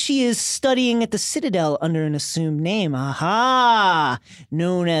know that she is studying at the Citadel under an assumed name. Aha!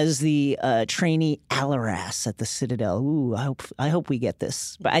 Known as the trainee Alaras at the Citadel. Ooh, I hope we get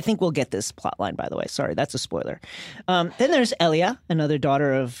this. But I think we'll get this plotline, by the way. Sorry, that's a spoiler. Then there's Elia, another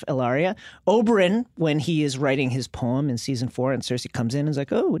daughter of Ellaria. Oberyn, when he is writing his poem in season 4, and Cersei comes in and is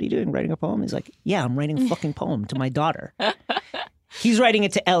like, oh, what are you doing, writing a poem? He's like, yeah, I'm writing a fucking poem to my daughter. He's writing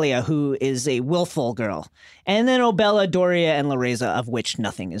it to Elia, who is a willful girl. And then Obella, Doria, and Lareza, of which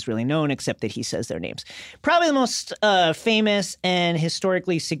nothing is really known except that he says their names. Probably the most famous and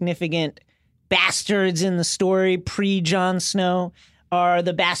historically significant bastards in the story pre-Jon Snow are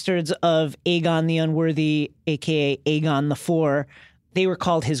the bastards of Aegon the Unworthy, a.k.a. Aegon the Four. They were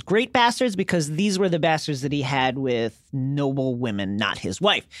called his great bastards because these were the bastards that he had with noble women, not his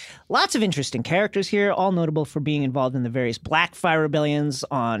wife. Lots of interesting characters here, all notable for being involved in the various Blackfyre rebellions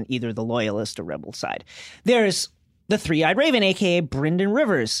on either the loyalist or rebel side. There's the Three-Eyed Raven, a.k.a. Brynden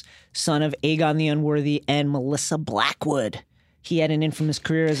Rivers, son of Aegon the Unworthy and Melissa Blackwood. He had an infamous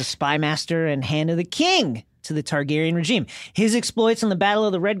career as a spy master and Hand of the King to the Targaryen regime. His exploits in the Battle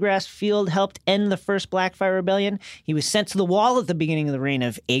of the Redgrass Field helped end the first Blackfyre Rebellion. He was sent to the Wall at the beginning of the reign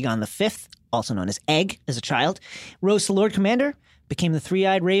of Aegon V, also known as Egg, as a child. Rose to Lord Commander, became the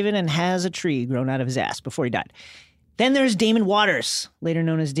Three-Eyed Raven, and has a tree grown out of his ass before he died. Then there's Daemon Waters, later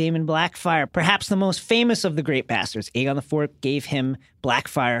known as Daemon Blackfyre, perhaps the most famous of the great bastards. Aegon IV gave him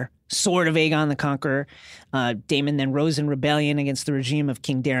Blackfyre, sword of Aegon the Conqueror. Daemon then rose in rebellion against the regime of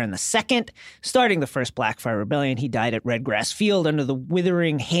King Daeron II. Starting the first Blackfyre Rebellion, he died at Redgrass Field under the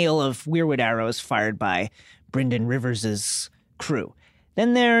withering hail of weirwood arrows fired by Brynden Rivers' crew.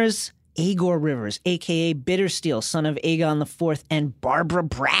 Then there's Aegor Rivers, a.k.a. Bittersteel, son of Aegon IV, and Barbara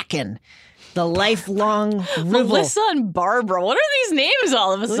Bracken, the lifelong rival. Melissa and Barbara. What are these names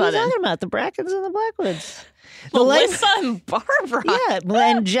all of a sudden? What are you talking about? The Brackens and the Blackwoods. Melissa and Barbara. Yeah,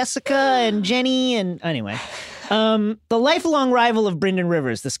 and Jessica and Jenny and anyway. The lifelong rival of Brynden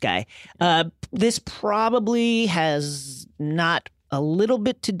Rivers, this guy. This probably has not a little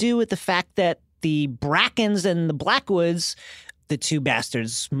bit to do with the fact that the Brackens and the Blackwoods, the two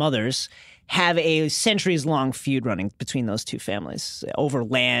bastards' mothers, have a centuries-long feud running between those two families over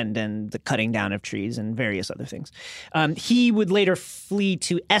land and the cutting down of trees and various other things. He would later flee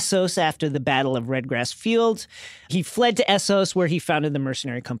to Essos after the Battle of Redgrass Field. He fled to Essos, where he founded the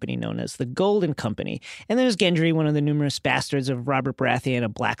mercenary company known as the Golden Company. And there's Gendry, one of the numerous bastards of Robert Baratheon, a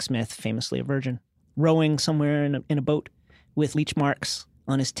blacksmith, famously a virgin, rowing somewhere in a boat with leech marks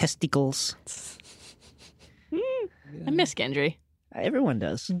on his testicles. I miss Gendry. Everyone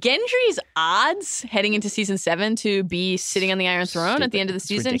does. Gendry's odds heading into season 7 to be sitting on the Iron Throne at the end of the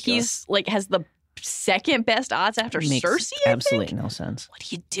season, ridiculous. he's has the second best odds after Makes Cersei, I absolutely think? no sense. What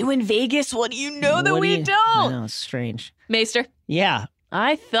do you do in Vegas? What do you know that What do we you- don't? I know, it's strange. Maester, Yeah.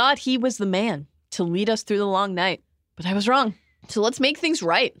 I thought he was the man to lead us through the long night, but I was wrong. So let's make things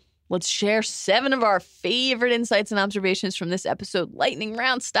right. Let's share 7 of our favorite insights and observations from this episode, lightning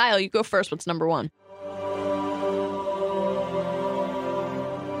round style. You go first. What's number 1?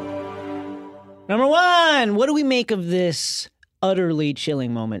 Number 1, what do we make of this utterly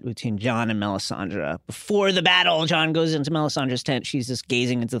chilling moment between Jon and Melisandre? Before the battle, Jon goes into Melisandre's tent. She's just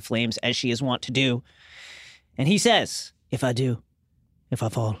gazing into the flames as she is wont to do. And he says, if I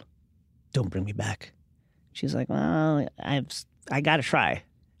fall, don't bring me back. She's like, well, I got to try.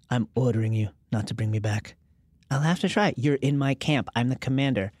 I'm ordering you not to bring me back. I'll have to try. You're in my camp. I'm the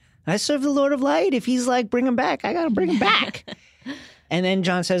commander. I serve the Lord of Light. If he's like, bring him back, I got to bring him back. And then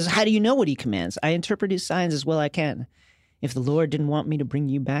Jon says, how do you know what he commands? I interpret his signs as well I can. If the Lord didn't want me to bring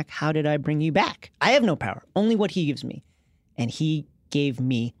you back, how did I bring you back? I have no power, only what he gives me. And he gave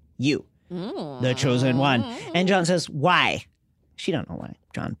me you, the chosen one. And Jon says, why? She don't know why,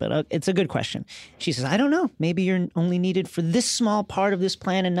 Jon, but it's a good question. She says, I don't know. Maybe you're only needed for this small part of this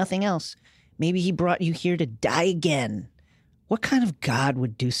plan and nothing else. Maybe he brought you here to die again. What kind of god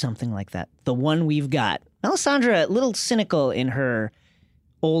would do something like that? The one we've got. Melisandre, a little cynical in her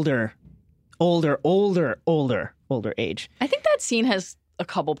older age. I think that scene has a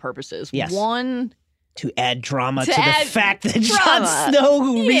couple purposes. Yes. One, to add drama to the fact that drama. Jon Snow,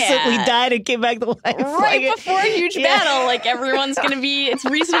 who recently died and came back to life. Right before a huge battle, like everyone's going to be, it's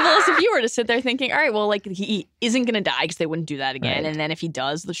reasonable as a viewer to sit there thinking, all right, well, like he isn't going to die because they wouldn't do that again. Right. And then if he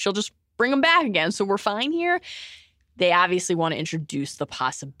does, she'll just bring him back again. So we're fine here. They obviously want to introduce the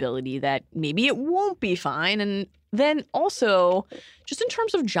possibility that maybe it won't be fine. And then also, just in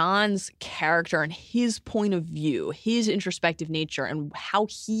terms of Jon's character and his point of view, his introspective nature and how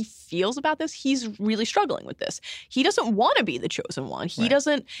he feels about this, he's really struggling with this. He doesn't want to be the chosen one.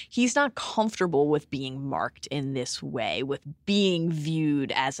 He's not comfortable with being marked in this way, with being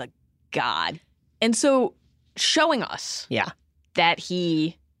viewed as a god. And so showing us that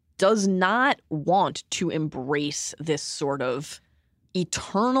he does not want to embrace this sort of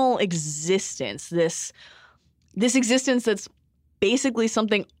eternal existence, this existence that's basically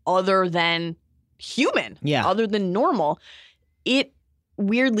something other than human, other than normal. It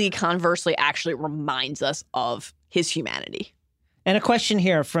weirdly, conversely, actually reminds us of his humanity. And a question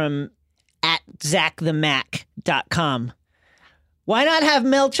here from @ZachTheMac.com. Why not have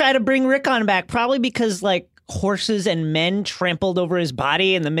Mel try to bring Rickon back? Probably because, like, horses and men trampled over his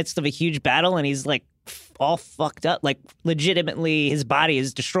body in the midst of a huge battle, and he's, like, all fucked up. Like, legitimately, his body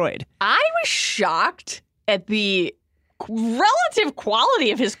is destroyed. I was shocked at the relative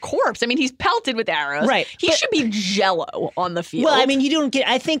quality of his corpse. I mean, he's pelted with arrows. Right. He should be jello on the field. Well, I mean, you don't get,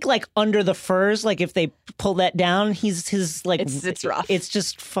 I think, like, under the furs, like, if they pull that down, his like, it's rough. It's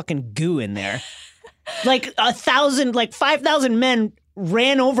just fucking goo in there. Like, 5,000 men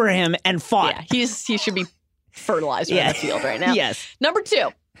ran over him and fought. Yeah, he should be fertilizer in the field right now. Yes. Number 2.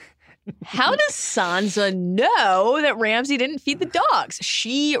 How does Sansa know that Ramsay didn't feed the dogs?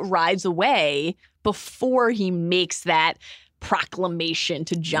 She rides away before he makes that proclamation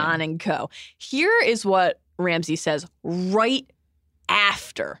to Jon and co. Here is what Ramsay says right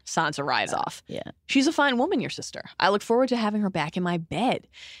after Sansa rides off. Yeah. She's a fine woman, your sister. I look forward to having her back in my bed.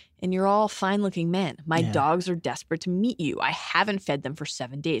 And you're all fine-looking men. My dogs are desperate to meet you. I haven't fed them for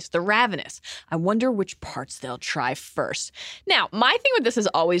 7 days. They're ravenous. I wonder which parts they'll try first. Now, my thing with this has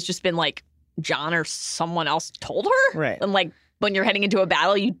always just been like Jon or someone else told her. Right. And like when you're heading into a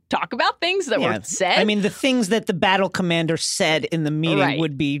battle, you talk about things that were said. I mean, the things that the battle commander said in the meeting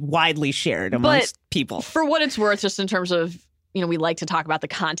would be widely shared amongst people. For what it's worth, just in terms of, we like to talk about the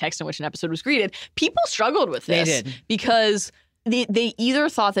context in which an episode was greeted. People struggled with this. They did. Because they either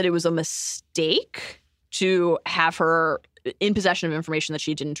thought that it was a mistake to have her in possession of information that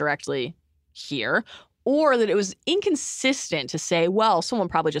she didn't directly hear, or that it was inconsistent to say, well, someone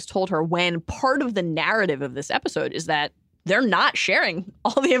probably just told her, when part of the narrative of this episode is that they're not sharing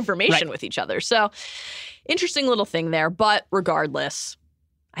all the information with each other. So interesting little thing there. But regardless,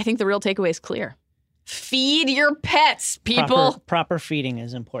 I think the real takeaway is clear. Feed your pets, people. Proper feeding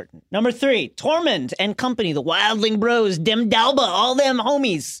is important. Number 3, Tormund and company, the Wildling Bros, Dem Dalba, all them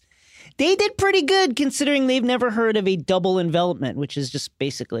homies. They did pretty good considering they've never heard of a double envelopment, which is just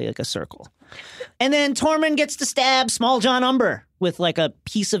basically like a circle. And then Tormund gets to stab Small John Umber with like a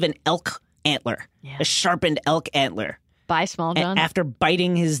piece of an elk antler, a sharpened elk antler. By Small John? After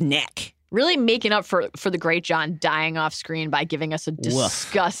biting his neck. Really making up for the great John dying off screen by giving us a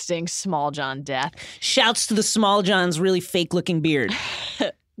disgusting Small John death. Shouts to the Small John's really fake-looking beard.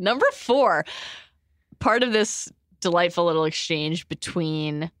 Number 4, part of this delightful little exchange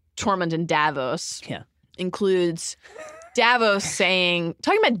between Tormund and Davos includes Davos talking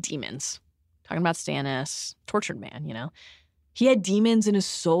about demons, talking about Stannis, tortured man, He had demons in his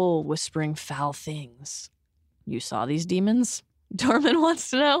soul whispering foul things. You saw these demons? Tormund wants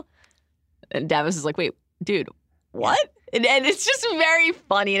to know. And Davos is like, wait, dude, what? And it's just very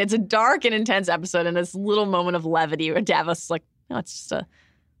funny, and it's a dark and intense episode, and this little moment of levity where Davos is like, no, it's just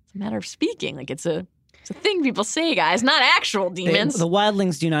it's a matter of speaking. Like, it's a thing people say, guys, not actual demons. The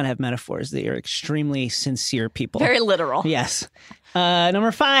wildlings do not have metaphors. They are extremely sincere people. Very literal. Yes.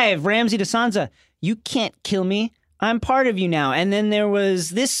 Number 5, Ramsay to Sansa. You can't kill me. I'm part of you now. And then there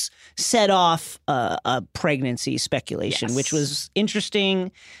was this set off a pregnancy speculation, which was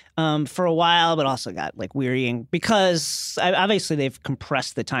interesting for a while, but also got like wearying because obviously they've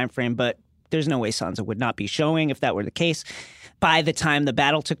compressed the time frame, but there's no way Sansa would not be showing if that were the case by the time the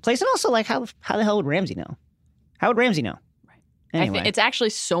battle took place. And also, like, how the hell would Ramsay know? How would Ramsay know? Anyway. It's actually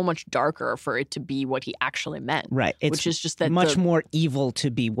so much darker for it to be what he actually meant. Right. It's which is just that much more evil to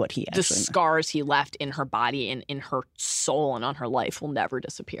be what he actually meant. The scars he left in her body and in her soul and on her life will never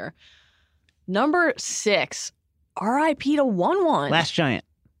disappear. Number 6, R.I.P. to 1-1. Last Giant.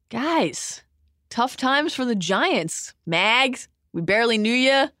 Guys, tough times for the Giants. Mags, we barely knew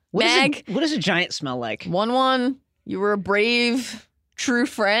you. Mag. What does a giant smell like? 1-1, you were a brave, true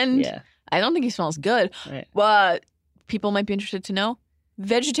friend. Yeah. I don't think he smells good. Right. But people might be interested to know.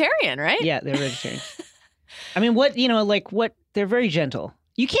 Vegetarian, right? Yeah, they're vegetarian. I mean, they're very gentle.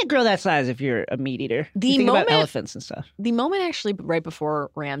 You can't grow that size if you're a meat eater. Think about elephants and stuff. The moment actually right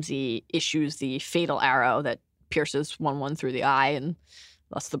before Ramsay issues the fatal arrow that pierces 1-1 through the eye and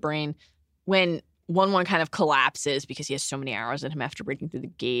thus the brain, when 1-1 kind of collapses because he has so many arrows in him after breaking through the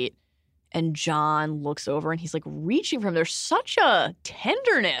gate, and Jon looks over and he's like reaching for him. There's such a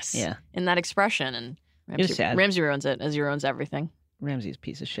tenderness in that expression, and Ramsay ruins it, as he ruins everything. Ramsay's a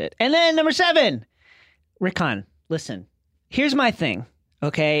piece of shit. And then number 7, Rickon. Listen, here's my thing,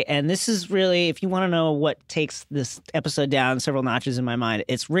 okay? And this is really, if you want to know what takes this episode down several notches in my mind,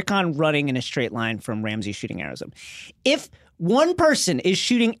 it's Rickon running in a straight line from Ramsay shooting arrows at him. If one person is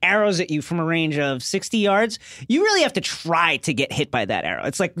shooting arrows at you from a range of 60 yards, you really have to try to get hit by that arrow.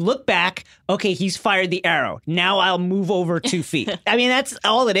 It's like, look back. Okay, he's fired the arrow. Now I'll move over 2 feet. I mean, that's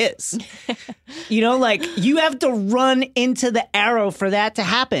all it is. Like, you have to run into the arrow for that to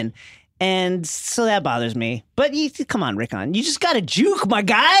happen. And so that bothers me. But come on, Rickon. You just got to juke, my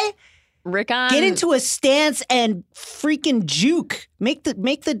guy. Rickon. Get into a stance and freaking juke. Make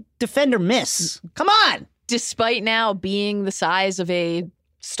the defender miss. Come on. Despite now being the size of a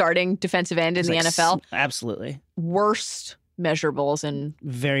starting defensive end in the NFL. Absolutely. Worst measurables in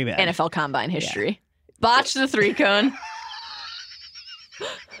very bad NFL combine history. Yeah. Botch the 3-cone.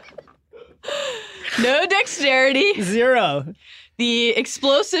 No dexterity. 0. The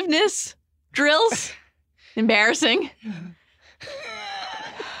explosiveness drills. Embarrassing.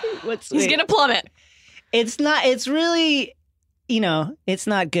 He's going to plummet. It's really, it's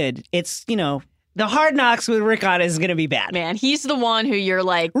not good. It's, the hard knocks with Rickon is going to be bad. Man, he's the one who you're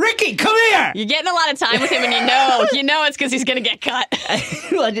like, Ricky, come here! You're getting a lot of time with him, and you know it's because he's going to get cut.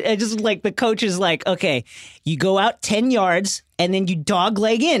 I just like, the coach is like, okay, you go out 10 yards, and then you dog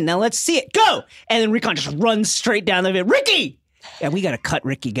leg in. Now let's see it. Go! And then Rickon just runs straight down the field. Ricky! And we got to cut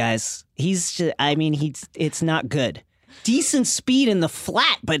Ricky, guys. It's not good. Decent speed in the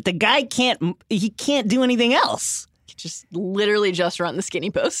flat, but the guy can't do anything else. Just literally just run the skinny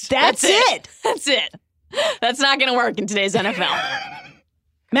post. That's it. That's it. That's not going to work in today's NFL.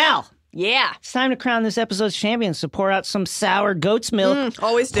 Mal. Yeah. It's time to crown this episode's champion. So pour out some sour goat's milk.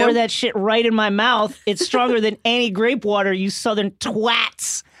 Always do. Pour that shit right in my mouth. It's stronger than any grape water, you southern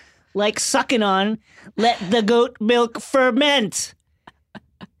twats. Like sucking on. Let the goat milk ferment.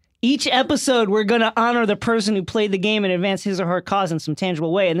 Each episode, we're going to honor the person who played the game and advance his or her cause in some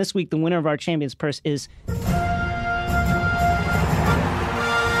tangible way. And this week, the winner of our champion's purse is...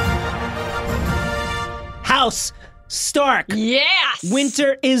 House Stark. Yes.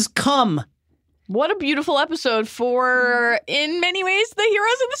 Winter is come. What a beautiful episode for, in many ways, the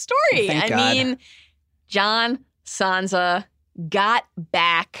heroes of the story. Thank God. Jon, Sansa got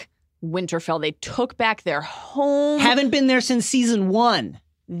back Winterfell. They took back their home. Haven't been there since season 1.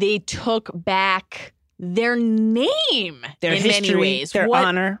 They took back their name their in history, many ways. Their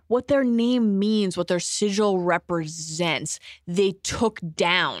honor. What their name means, what their sigil represents. They took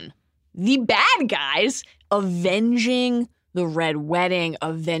down the bad guys, avenging the Red Wedding,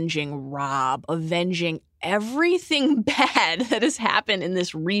 avenging Robb, avenging everything bad that has happened in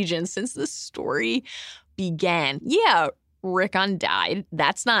this region since the story began. Yeah, Rickon died.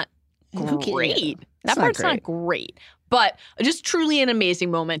 That's not great. That part's not great. But just truly an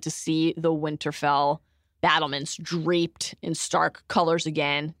amazing moment to see the Winterfell battlements draped in Stark colors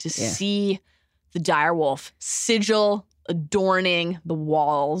again, to see the direwolf sigil adorning the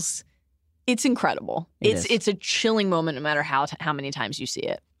walls. It's incredible. It's a chilling moment no matter how many times you see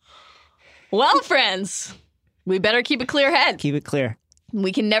it. Well, friends, We better keep a clear head. Keep it clear.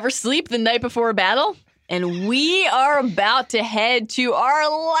 We can never sleep the night before a battle. And we are about to head to our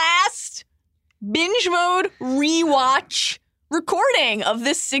last binge mode rewatch recording of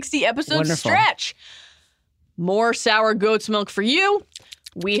this 60 episode Wonderful. stretch. More sour goat's milk for you.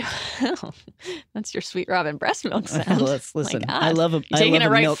 That's your Sweet Robin breast milk sound. Let's listen. My God. I love a You're taking I love it a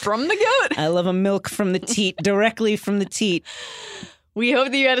right milk. from the goat. I love a milk from the teat, directly from the teat. We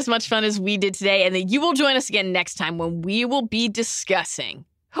hope that you had as much fun as we did today and that you will join us again next time when we will be discussing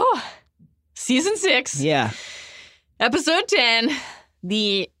Season 6, Yeah. Episode 10,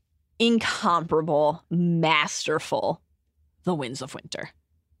 the incomparable, masterful The Winds of Winter.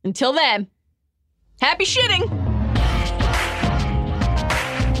 Until then, happy shitting!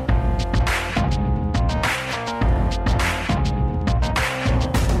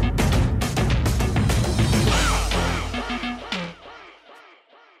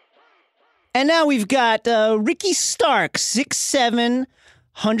 And now we've got Ricky Stark, 6'7",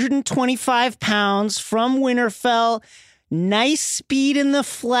 125 pounds, from Winterfell. Nice speed in the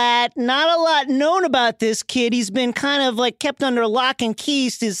flat. Not a lot known about this kid. He's been kind of like kept under lock and key.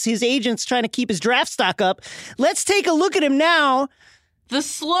 His agent's trying to keep his draft stock up. Let's take a look at him now. The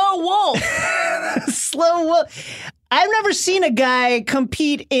Slow Wolf. Slow wolf. I've never seen a guy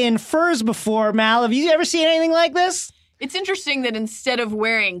compete in furs before, Mal. Have you ever seen anything like this? It's interesting that instead of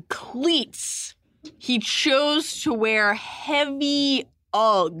wearing cleats, he chose to wear heavy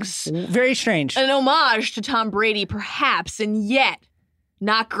Uggs. Very strange. An homage to Tom Brady, perhaps, and yet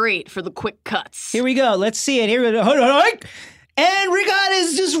not great for the quick cuts. Here we go. Let's see it. Here we go. And Rickon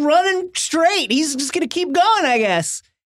is just running straight. He's just going to keep going, I guess.